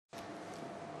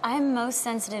I'm most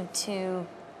sensitive to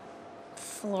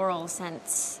floral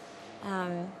scents.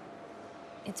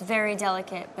 It's very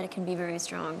delicate, but it can be very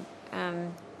strong.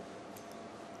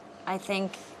 I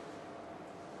think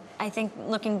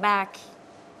looking back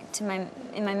to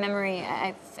in my memory,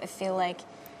 I feel like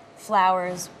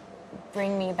flowers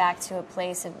bring me back to a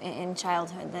place in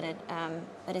childhood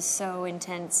that is so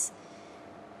intense,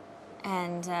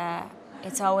 and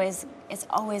it's always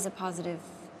a positive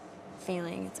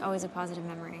feeling. It's always a positive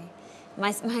memory.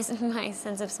 My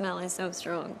sense of smell is so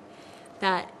strong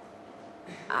that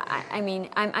I mean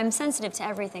I'm sensitive to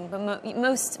everything, but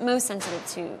most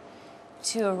sensitive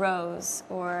to a rose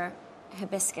or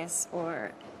hibiscus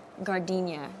or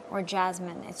gardenia or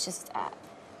jasmine. It's just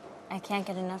I can't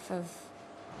get enough of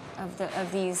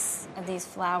these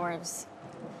flowers.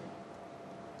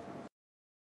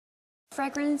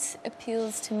 Fragrance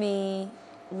appeals to me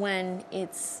when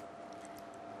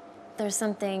there's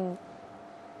something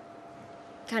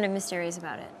kind of mysterious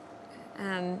about it.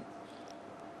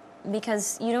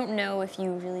 Because you don't know if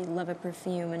you really love a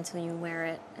perfume until you wear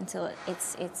it, until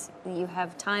you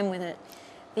have time with it.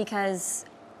 Because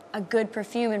a good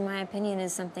perfume, in my opinion,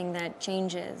 is something that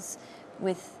changes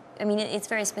with, I mean, it's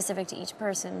very specific to each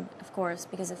person, of course,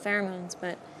 because of pheromones,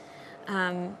 but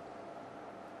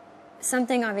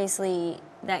something obviously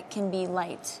that can be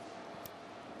light,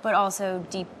 but also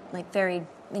deep, like very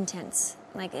intense.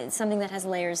 Like it's something that has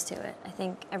layers to it. I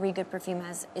think every good perfume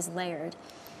is layered.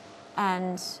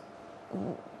 And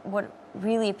what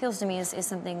really appeals to me is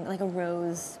something like a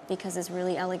rose, because it's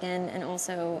really elegant, and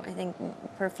also I think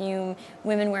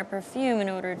women wear perfume in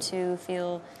order to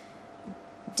feel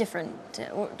different,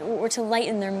 or to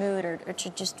lighten their mood, or to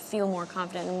just feel more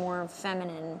confident and more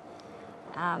feminine.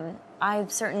 I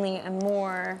certainly am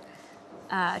more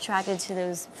attracted to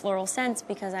those floral scents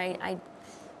because I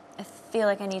feel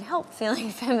like I need help feeling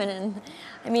feminine.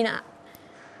 I mean,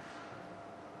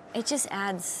 it just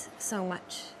adds so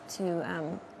much to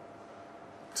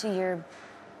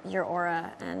your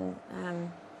aura, and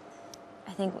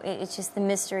I think it's just the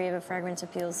mystery of a fragrance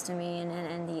appeals to me,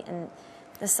 and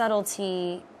the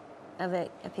subtlety of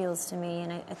it appeals to me,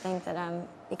 and I think that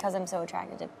because I'm so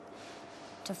attracted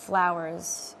to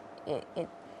flowers,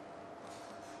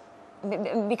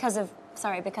 because of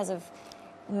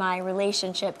my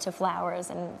relationship to flowers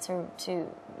and to you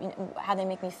know, how they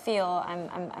make me feel,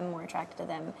 I'm more attracted to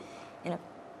them in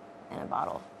a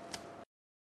bottle.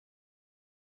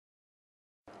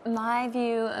 My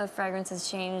view of fragrance has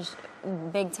changed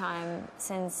big time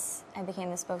since I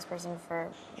became the spokesperson for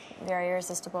Very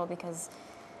Irresistible, because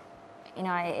you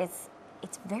know it's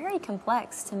very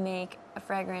complex to make a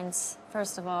fragrance.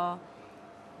 First of all,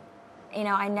 you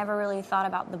know, I never really thought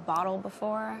about the bottle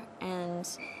before, and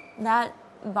that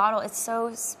bottle, it's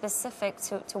so specific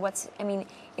to what's, I mean,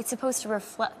 it's supposed to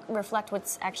reflect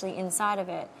what's actually inside of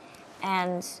it,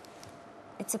 and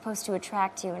it's supposed to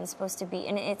attract you, and it's supposed to be,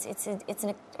 and it's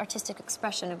an artistic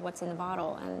expression of what's in the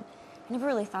bottle, and I never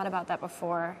really thought about that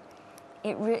before.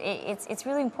 It's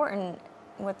really important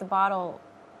what the bottle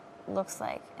looks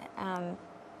like, and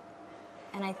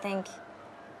I think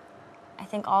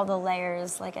all the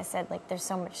layers, like I said, like there's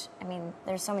so much, I mean,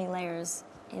 there's so many layers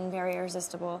in Very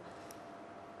Irresistible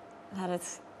that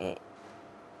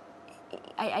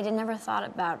I never thought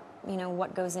about, you know,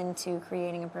 what goes into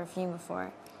creating a perfume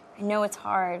before. I know it's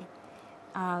hard.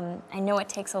 I know it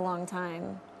takes a long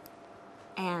time,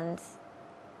 and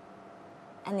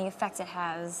the effect it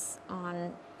has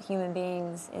on human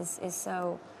beings is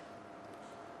so,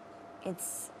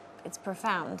 it's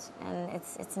profound, and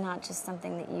it's not just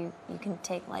something that you can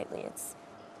take lightly. It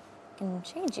can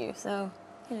change you. So,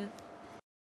 you know.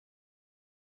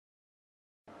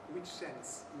 Which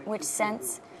scents? Which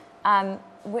scents?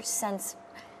 Which scents?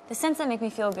 The scents that make me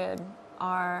feel good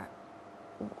are,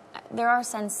 there are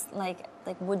scents like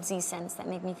woodsy scents that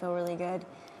make me feel really good,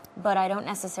 but I don't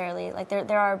necessarily, like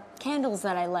there are candles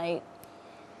that I light,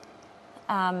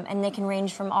 and they can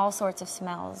range from all sorts of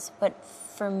smells, but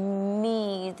for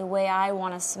me, the way I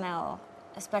want to smell,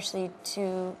 especially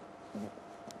to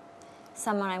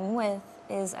someone I'm with,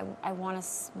 is I want to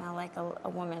smell like a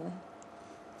woman.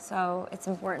 So it's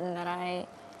important that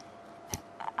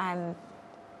I'm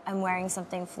wearing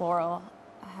something floral.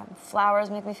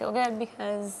 Flowers make me feel good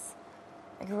because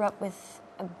I grew up with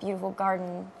a beautiful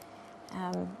garden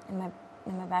in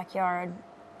my backyard,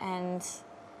 and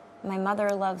my mother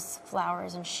loves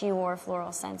flowers, and she wore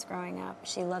floral scents growing up.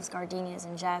 She loves gardenias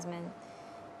and jasmine,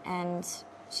 and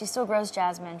she still grows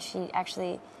jasmine. She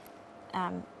actually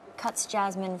cuts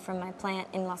jasmine from my plant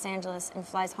in Los Angeles and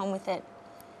flies home with it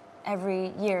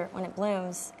every year when it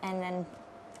blooms, and then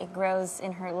it grows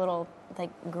in her little like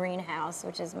greenhouse,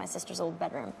 which is my sister's old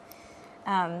bedroom.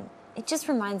 It just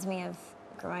reminds me of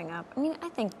growing up. I mean, I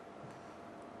think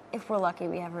if we're lucky,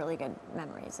 we have really good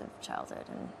memories of childhood,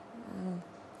 and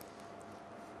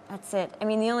that's it. I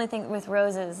mean, the only thing with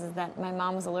roses is that my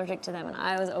mom was allergic to them, and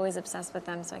I was always obsessed with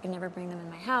them, so I could never bring them in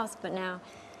my house, but now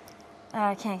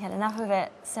I can't get enough of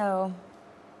it. So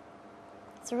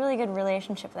it's a really good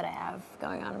relationship that I have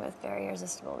going on with Very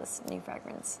Irresistible, this new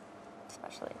fragrance,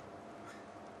 especially.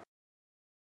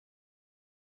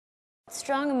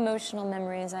 Strong emotional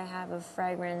memories I have of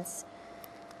fragrance.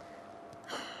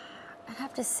 I'd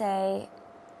have to say,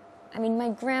 I mean, my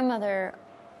grandmother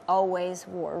always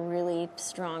wore really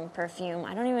strong perfume.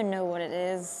 I don't even know what it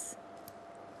is.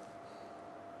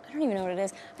 I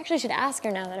actually should ask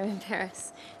her now that I'm in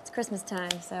Paris. It's Christmas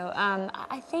time, so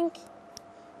I think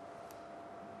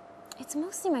it's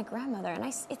mostly my grandmother, and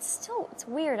it's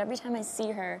weird. Every time I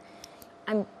see her,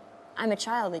 I'm a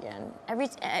child again.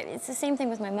 It's the same thing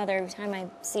with my mother. Every time I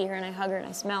see her and I hug her and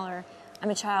I smell her, I'm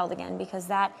a child again, because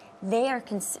they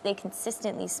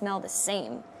consistently smell the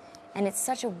same, and it's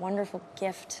such a wonderful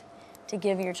gift to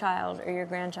give your child or your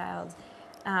grandchild,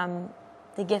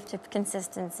 the gift of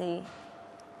consistency.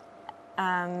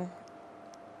 I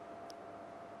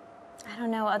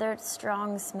don't know, other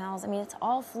strong smells. I mean, it's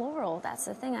all floral. That's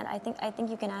the thing. I think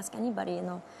you can ask anybody,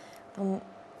 and they'll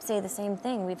say the same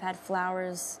thing. We've had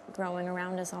flowers growing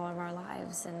around us all of our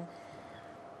lives, and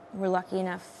we're lucky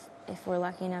enough, if we're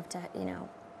lucky enough to,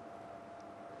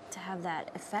 to have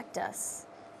that affect us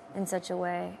in such a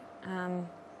way. I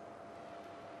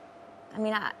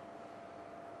mean,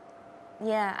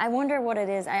 I wonder what it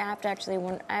is. I have to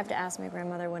ask my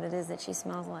grandmother what it is that she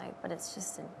smells like, but it's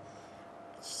just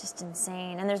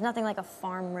insane. And there's nothing like a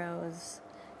farm rose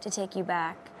to take you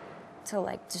back to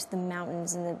like just the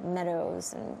mountains and the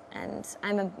meadows, and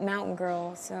I'm a mountain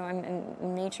girl, so I'm a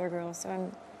nature girl, so I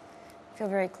feel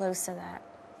very close to that.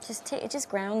 It just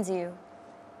grounds you.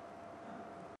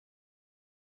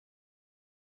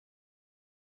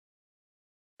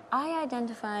 I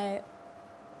identify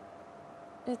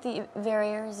with the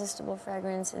Very Irresistible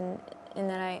fragrance in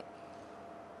that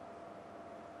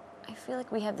I feel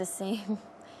like we have the same.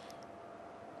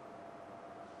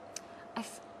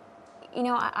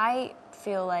 I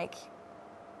feel like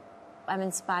I'm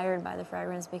inspired by the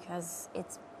fragrance because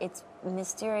it's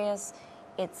mysterious.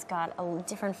 It's got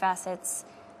different facets.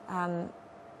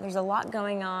 There's a lot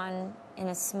going on in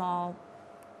a small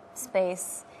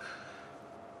space,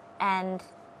 and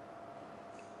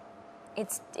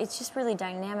it's just really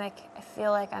dynamic. I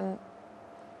feel like I'd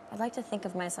like to think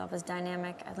of myself as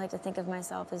dynamic. I'd like to think of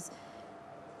myself as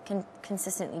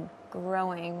consistently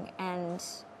growing, and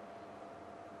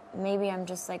maybe I'm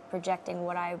just like projecting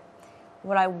what I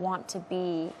want to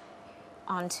be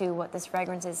onto what this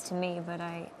fragrance is to me, but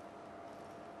I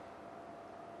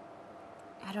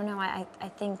don't know. I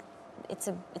think it's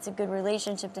a good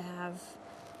relationship to have,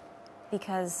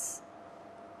 because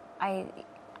I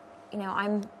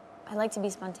like to be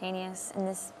spontaneous, and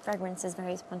this fragrance is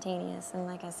very spontaneous, and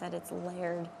like I said, it's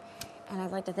layered, and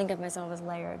I'd like to think of myself as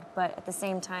layered, but at the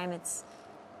same time,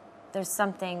 there's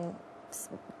something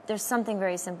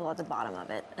very simple at the bottom of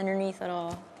it. Underneath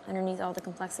all the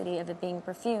complexity of it being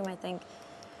perfume, I think,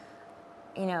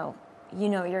 you know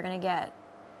what you're gonna get.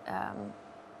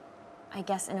 I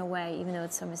guess in a way, even though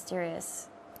it's so mysterious,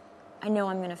 I know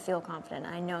I'm gonna feel confident.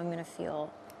 I know I'm gonna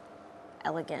feel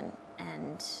elegant,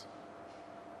 and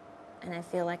I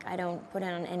feel like I don't put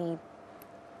on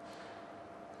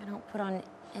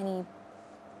any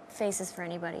faces for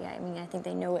anybody. I mean, I think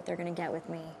they know what they're gonna get with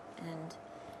me,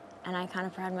 and I kind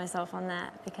of pride myself on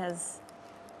that, because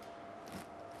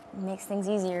it makes things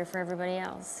easier for everybody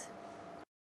else.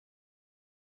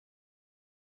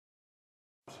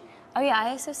 Oh yeah, I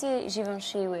associate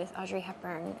Givenchy with Audrey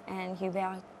Hepburn and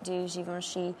Hubert de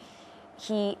Givenchy.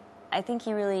 I think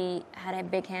he really had a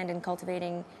big hand in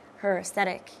cultivating her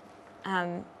aesthetic.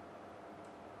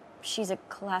 She's a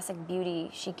classic beauty.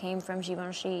 She came from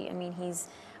Givenchy. I mean,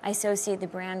 I associate the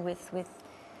brand with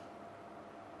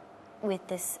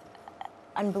this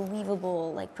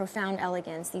unbelievable, like, profound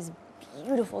elegance, these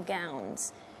beautiful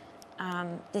gowns,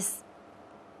 this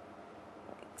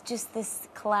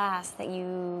class that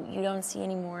you don't see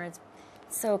anymore. It's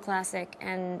so classic,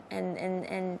 and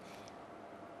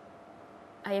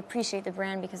I appreciate the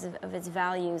brand because of its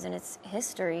values and its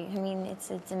history. I mean,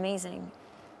 it's amazing.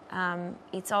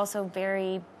 It's also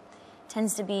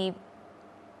tends to be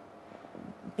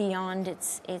beyond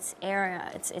its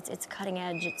era. It's cutting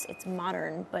edge. It's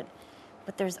modern, but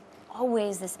there's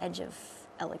always this edge of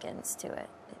elegance to it.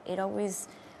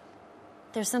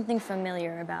 there's something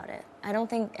familiar about it. I don't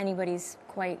think anybody's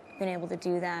quite been able to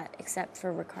do that except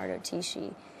for Riccardo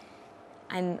Tisci.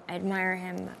 I admire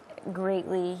him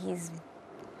greatly. He's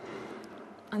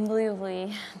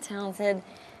unbelievably talented,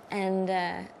 and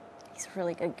he's a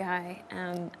really good guy.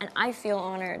 And I feel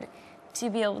honored to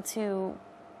be able to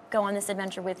go on this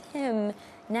adventure with him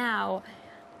now.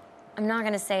 I'm not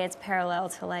going to say it's parallel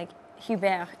to like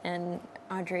Hubert and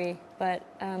Audrey, but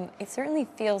it certainly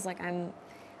feels like I'm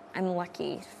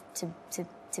lucky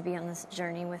to be on this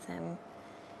journey with him.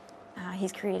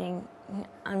 He's creating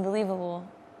unbelievable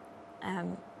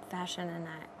fashion, and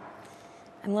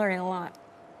I'm learning a lot.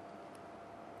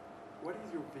 What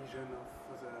is your vision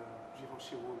of the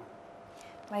Givenchy woman?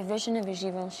 My vision of a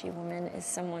Givenchy woman is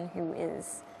someone who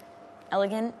is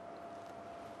elegant,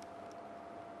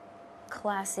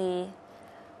 classy,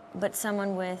 but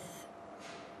someone with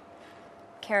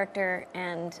character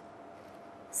and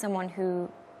someone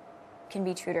who can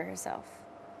be true to herself.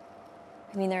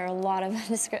 I mean, there are a lot of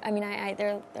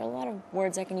there are a lot of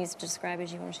words I can use to describe a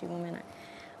Givenchy woman.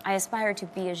 I aspire to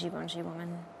be a Givenchy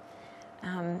woman.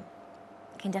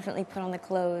 Can definitely put on the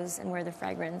clothes and wear the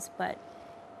fragrance, but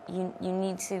you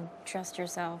need to trust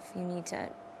yourself. You need to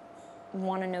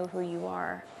want to know who you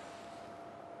are,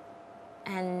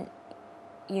 and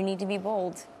you need to be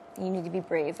bold. You need to be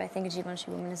brave. I think a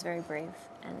Givenchy woman is very brave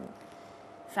and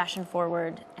fashion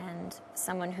forward, and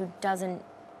someone who doesn't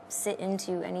sit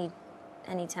into any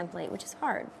template, which is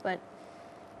hard. But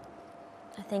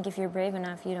I think if you're brave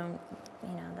enough,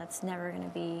 that's never going to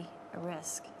be a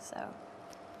risk. So,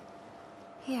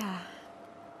 yeah.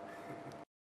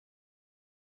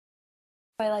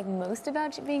 What I like most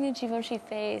about being a Givenchy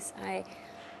face, what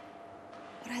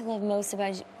I love most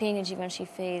about being a Givenchy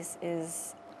face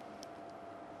is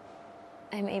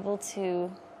I'm able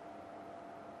to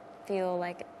feel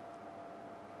like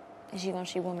a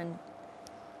Givenchy woman.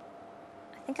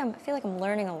 I feel like I'm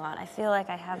learning a lot. I feel like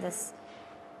I have this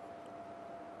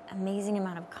amazing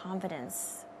amount of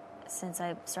confidence since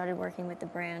I started working with the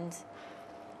brand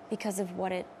because of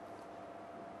what it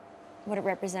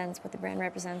represents, what the brand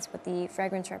represents, what the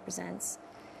fragrance represents.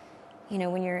 You know,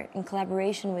 when you're in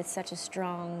collaboration with such a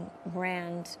strong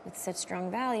brand, with such strong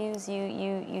values,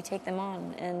 you take them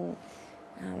on. And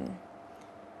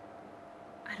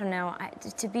I don't know,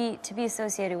 to be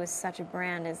associated with such a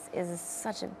brand is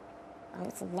such a,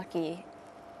 it's lucky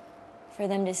for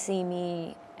them to see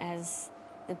me as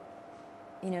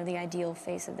the ideal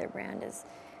face of their brand. Is,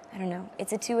 I don't know,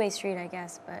 it's a two-way street, I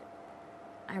guess, but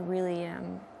I really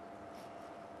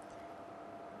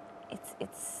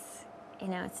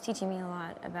it's teaching me a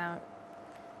lot about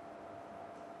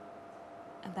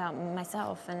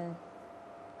myself, and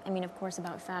I mean, of course,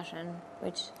 about fashion,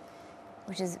 which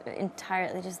is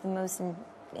entirely just the most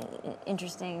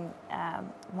interesting,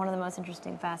 one of the most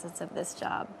interesting facets of this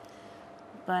job.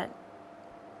 But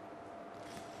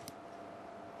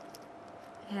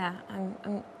yeah,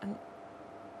 I'm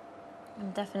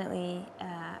definitely,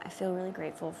 I feel really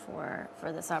grateful for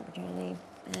this opportunity,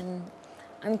 and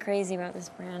I'm crazy about this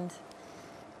brand.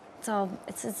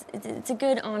 It's a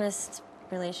good, honest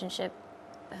relationship.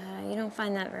 You don't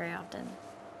find that very often.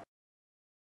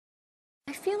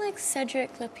 I feel like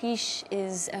Cedric Lapiche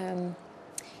is,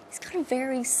 he's got a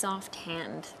very soft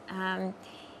hand.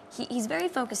 He's very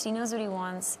focused, he knows what he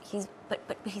wants,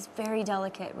 but he's very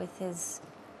delicate with his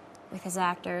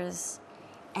actors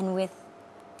and with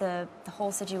the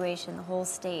whole situation, the whole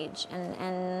stage,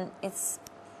 and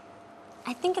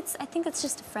I think it's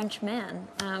just a French man.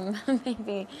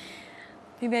 Maybe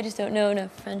I just don't know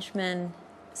enough French men,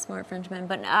 smart French men.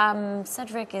 But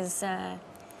Cedric is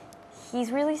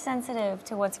he's really sensitive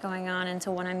to what's going on and to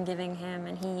what I'm giving him,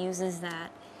 and he uses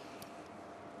that.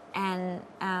 And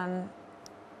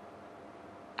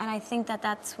I think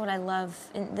that's what I love.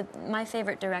 My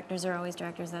favorite directors are always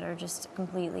directors that are just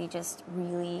completely, just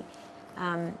really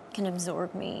can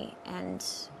absorb me and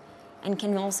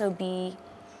can also be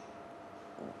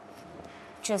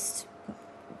just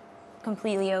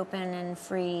completely open and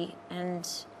free, and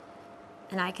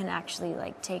I can actually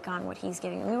like take on what he's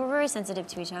giving. I mean, we're very sensitive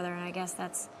to each other, and I guess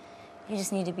you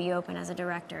just need to be open as a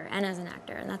director and as an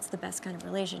actor, and that's the best kind of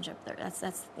relationship. That's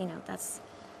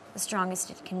the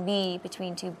strongest it can be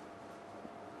between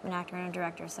an actor and a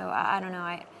director. So I don't know.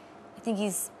 I think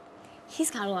he's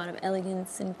got a lot of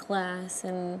elegance and class,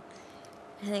 and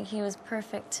I think he was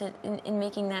perfect in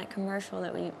making that commercial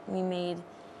that we made.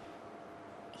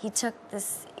 He took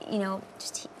this, we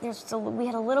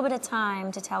had a little bit of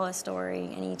time to tell a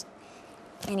story, and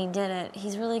he did it.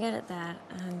 He's really good at that.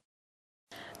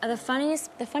 The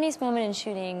funniest moment in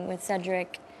shooting with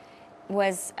Cedric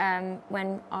was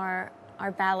when our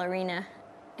ballerina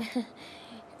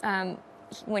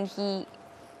when he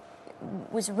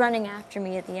was running after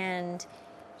me at the end,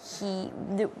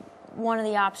 one of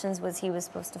the options was he was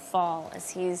supposed to fall as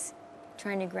he's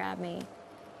trying to grab me.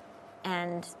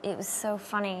 And it was so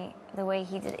funny the way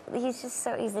he did it.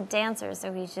 He's a dancer, so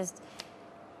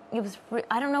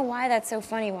I don't know why that's so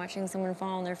funny watching someone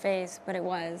fall on their face, but it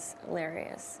was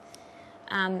hilarious.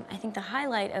 I think the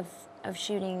highlight of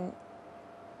shooting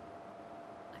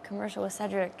a commercial with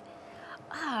Cedric,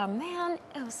 man,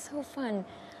 it was so fun.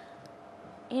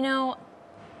 You know,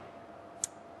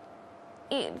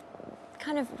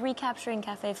 kind of recapturing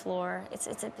Café Flore. It's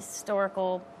a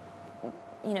historical,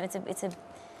 you know, it's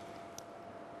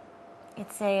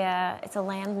a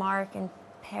landmark in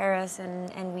Paris,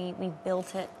 and we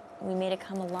built it. We made it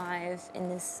come alive in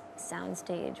this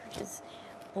soundstage, which just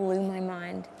blew my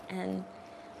mind. And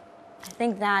I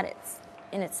think that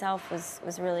in itself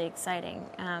was really exciting.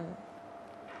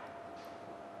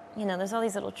 You know, there's all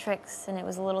these little tricks, and it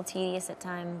was a little tedious at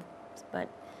times, but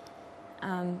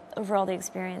overall the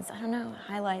experience, I don't know,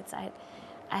 highlights. I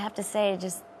have to say,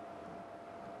 just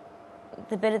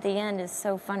the bit at the end is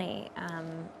so funny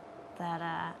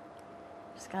that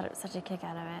just got such a kick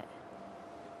out of it.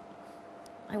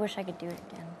 I wish I could do it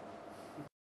again.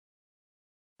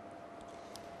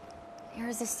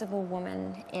 Irresistible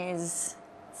Woman is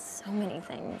so many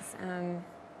things.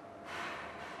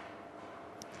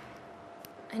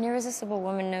 An irresistible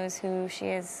woman knows who she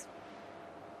is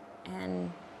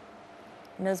and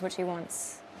knows what she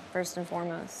wants, first and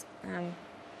foremost.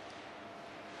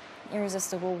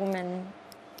 Irresistible Woman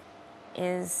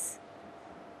is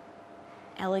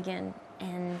elegant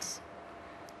and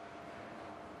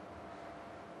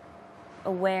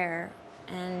aware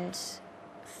and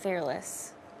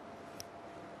fearless.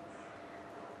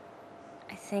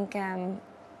 I think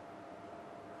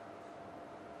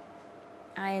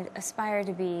I aspire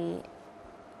to be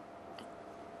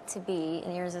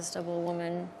an irresistible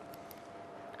woman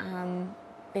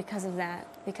because of that.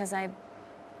 Because I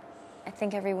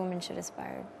think every woman should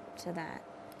aspire to that.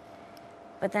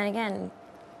 But then again,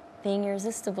 being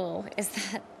irresistible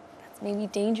that's maybe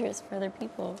dangerous for other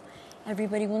people.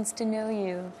 Everybody wants to know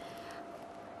you.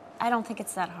 I don't think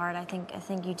it's that hard. I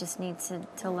think you just need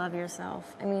to love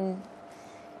yourself. I mean,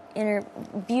 inner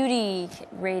beauty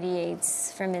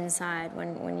radiates from inside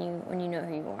when you know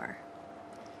who you are,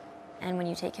 and when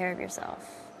you take care of yourself,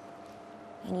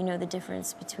 and you know the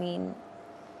difference between,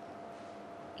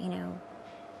 you know,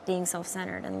 being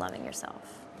self-centered and loving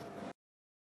yourself.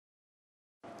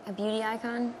 A beauty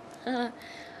icon?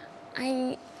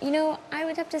 I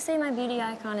would have to say my beauty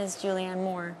icon is Julianne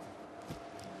Moore.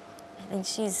 I think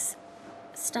she's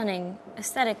stunning,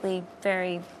 aesthetically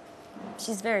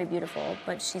she's very beautiful,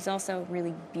 but she's also a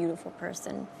really beautiful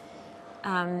person.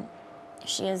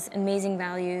 She has amazing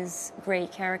values,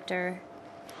 great character.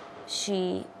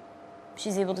 She's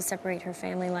able to separate her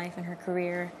family life and her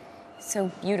career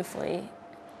so beautifully.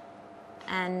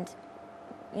 And,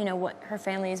 you know, what her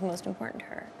family is most important to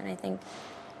her. And I think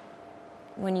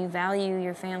when you value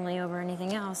your family over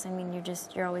anything else, I mean,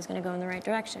 you're always going to go in the right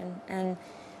direction. And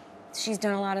she's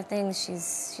done a lot of things.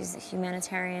 She's a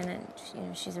humanitarian, and you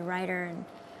know, she's a writer, and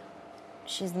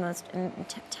she's the most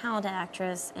talented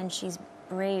actress, and she's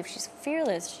brave. She's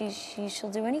fearless. She'll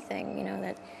do anything, you know,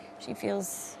 that she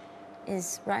feels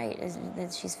is right,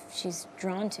 that she's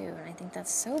drawn to, and I think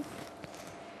it's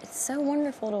so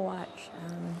wonderful to watch.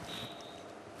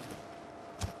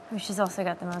 She's also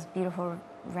got the most beautiful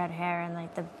red hair and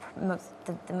like the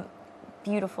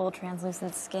beautiful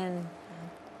translucent skin.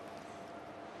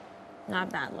 Not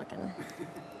bad looking.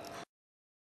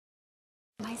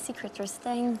 My secrets are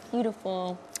staying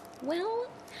beautiful. Well,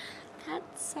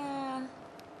 that's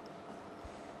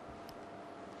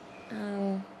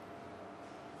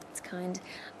it's kind.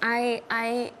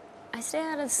 I stay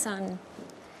out of the sun,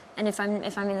 and if I'm in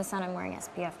the sun, I'm wearing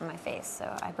SPF on my face,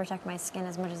 so I protect my skin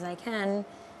as much as I can.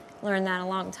 Learned that a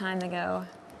long time ago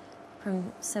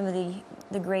from some of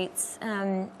the greats.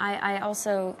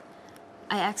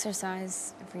 I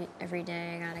exercise every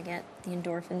day. I gotta get the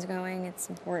endorphins going. It's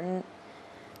important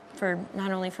for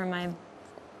not only for my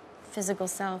physical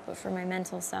self, but for my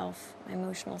mental self, my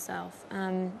emotional self.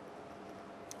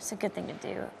 It's a good thing to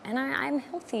do. And I'm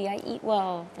healthy. I eat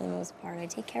well for the most part. I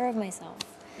take care of myself.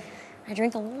 I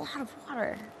drink a lot of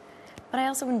water, but I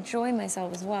also enjoy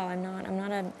myself as well. I'm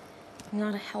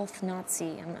not a health Nazi.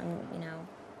 You know.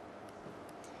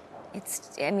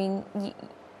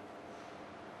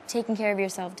 Taking care of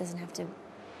yourself doesn't have to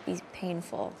be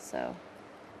painful, so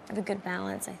I have a good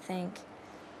balance, I think.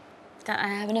 I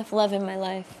have enough love in my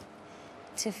life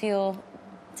to feel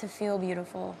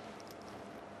beautiful.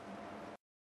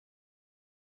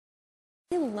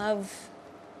 love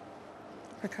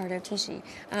Riccardo Tisci.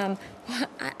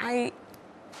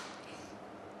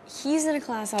 He's in a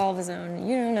class all of his own.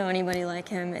 You don't know anybody like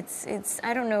him.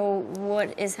 I don't know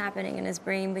what is happening in his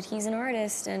brain, but he's an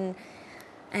artist, and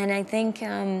I think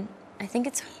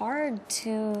it's hard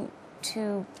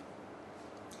to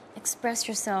express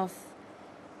yourself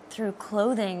through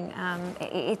clothing.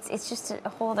 It's just a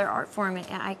whole other art form.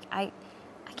 I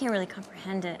can't really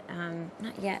comprehend it,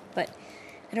 not yet, but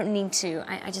I don't need to.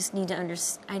 I just need to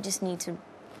I just need to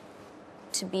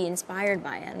be inspired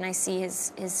by it. And I see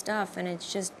his stuff, and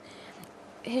it's just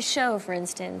his show, for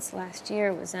instance, last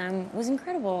year was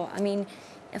incredible. I mean,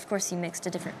 of course, he mixed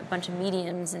a bunch of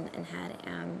mediums and had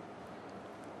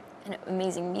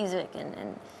amazing music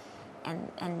and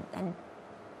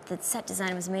the set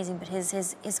design was amazing. But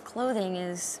his clothing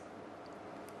it's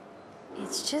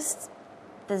just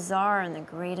bizarre in the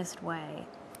greatest way.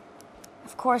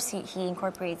 Of course, he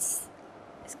incorporates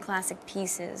his classic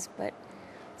pieces, but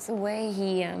it's the way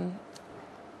he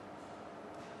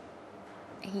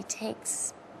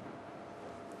takes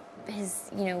his,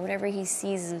 whatever he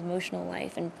sees as emotional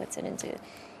life and puts it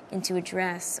into a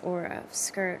dress or a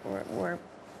skirt or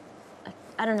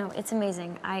I don't know. It's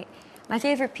amazing. My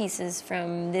favorite pieces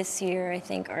from this year, I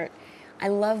think, I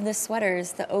love the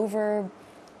sweaters, the over,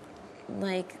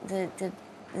 like the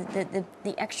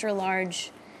extra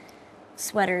large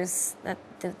sweaters that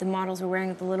the models were wearing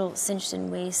with the little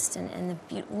cinched-in waist and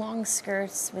the long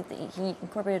skirts. He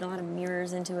incorporated a lot of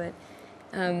mirrors into it.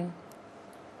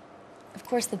 Of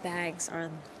course, the bags are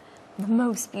the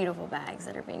most beautiful bags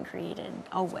that are being created,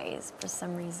 always, for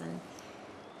some reason.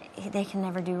 They can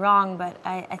never do wrong, but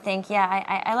I think,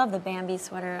 I love the Bambi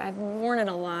sweater. I've worn it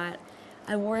a lot.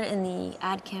 I wore it in the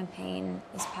ad campaign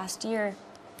this past year.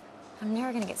 I'm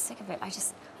never going to get sick of it. I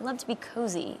love to be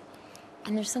cozy,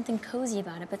 and there's something cozy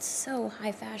about it, but so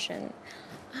high fashion.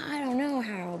 I don't know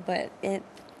how, but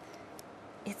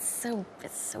it's so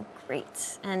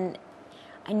great. And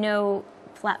I know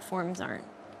platforms aren't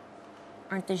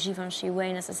the Givenchy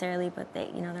way necessarily, but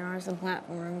there are some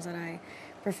platforms that I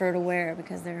prefer to wear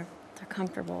because they're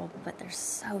comfortable, but they're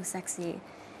so sexy.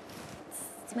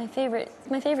 It's my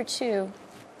favorite shoe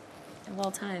of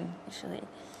all time, actually.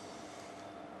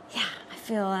 Yeah, I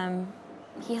feel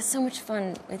he has so much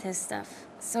fun with his stuff.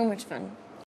 So much fun.